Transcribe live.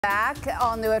Back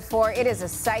all new at 4. It is a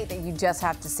sight that you just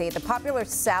have to see. The popular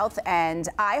South End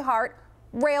iHeart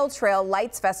Rail Trail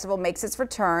Lights Festival makes its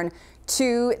return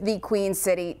to the Queen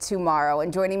City tomorrow.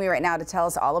 And joining me right now to tell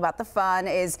us all about the fun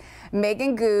is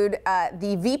Megan Good,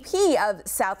 the VP of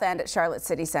South End at Charlotte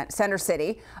City Center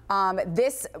City.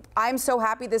 I'm so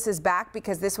happy this is back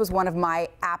because this was one of my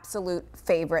absolute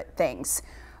favorite things.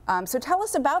 So tell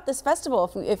us about this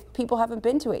festival if people haven't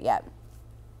been to it yet.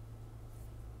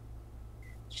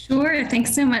 Sure.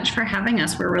 Thanks so much for having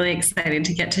us. We're really excited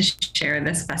to get to share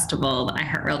this festival, the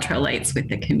iHeart Rail Trail Lights, with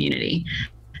the community.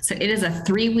 So it is a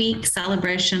 3-week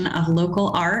celebration of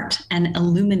local art and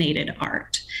illuminated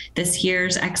art. This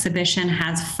year's exhibition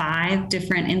has 5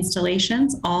 different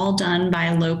installations, all done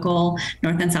by local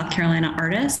North and South Carolina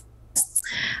artists.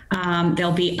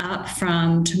 They'll be up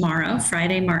from tomorrow,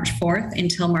 Friday, March 4th,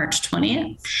 until March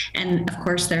 20th. And of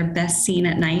course, they're best seen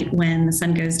at night when the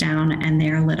sun goes down and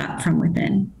they're lit up from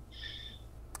within.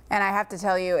 And I have to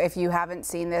tell you, if you haven't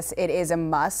seen this, it is a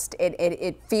must.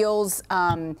 It feels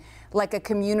like a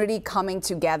community coming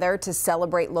together to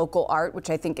celebrate local art, which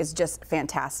I think is just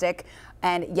fantastic.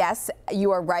 And yes,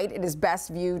 you are right, it is best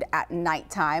viewed at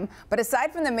nighttime. But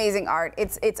aside from the amazing art,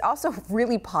 it's also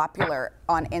really popular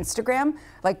on Instagram.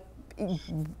 Like,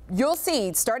 you'll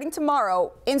see, starting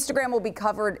tomorrow, Instagram will be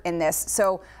covered in this.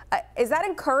 So is that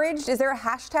encouraged? Is there a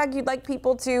hashtag you'd like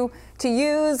people to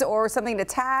use or something to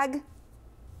tag?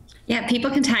 Yeah, people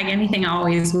can tag anything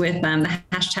always with the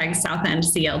hashtag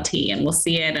SouthEndCLT, and we'll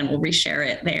see it and we'll reshare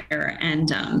it there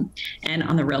and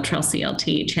on the Rail Trail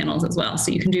CLT channels as well.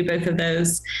 So you can do both of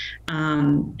those.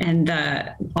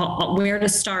 Where to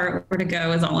start, where to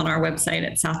go is all on our website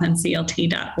at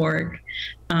southendclt.org.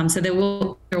 So there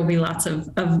will be lots of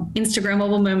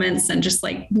Instagrammable moments and just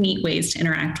like neat ways to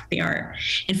interact with the art.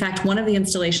 In fact, one of the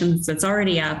installations that's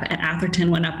already up at Atherton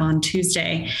went up on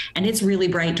Tuesday, and it's really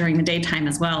bright during the daytime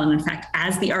as well. And in fact,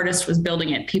 as the artist was building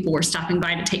it, people were stopping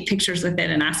by to take pictures with it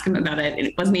and ask him about it.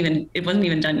 It wasn't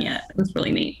even done yet. It was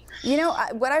really neat. You know,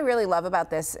 what I really love about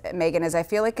this, Megan, is I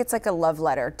feel like it's like a love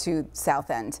letter to South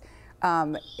End.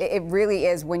 It really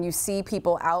is. When you see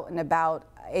people out and about,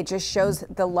 it just shows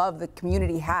the love the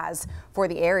community has for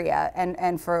the area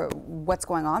and for what's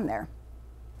going on there.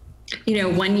 You know,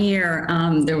 one year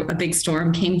a big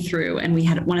storm came through, and we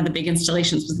had one of the big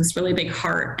installations was this really big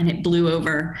heart, and it blew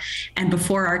over. And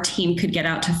before our team could get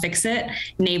out to fix it,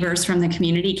 neighbors from the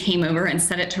community came over and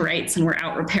set it to rights, and were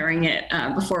out repairing it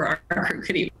before our crew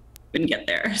could even get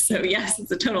there. So yes,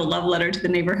 it's a total love letter to the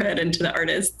neighborhood and to the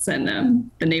artists, and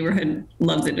the neighborhood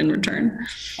loves it in return.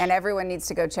 And everyone needs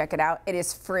to go check it out. It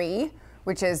is free,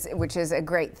 which is a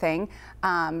great thing.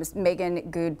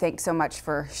 Megan Good, thanks so much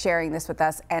for sharing this with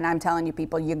us. And I'm telling you,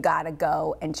 people, you gotta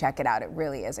go and check it out. It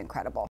really is incredible.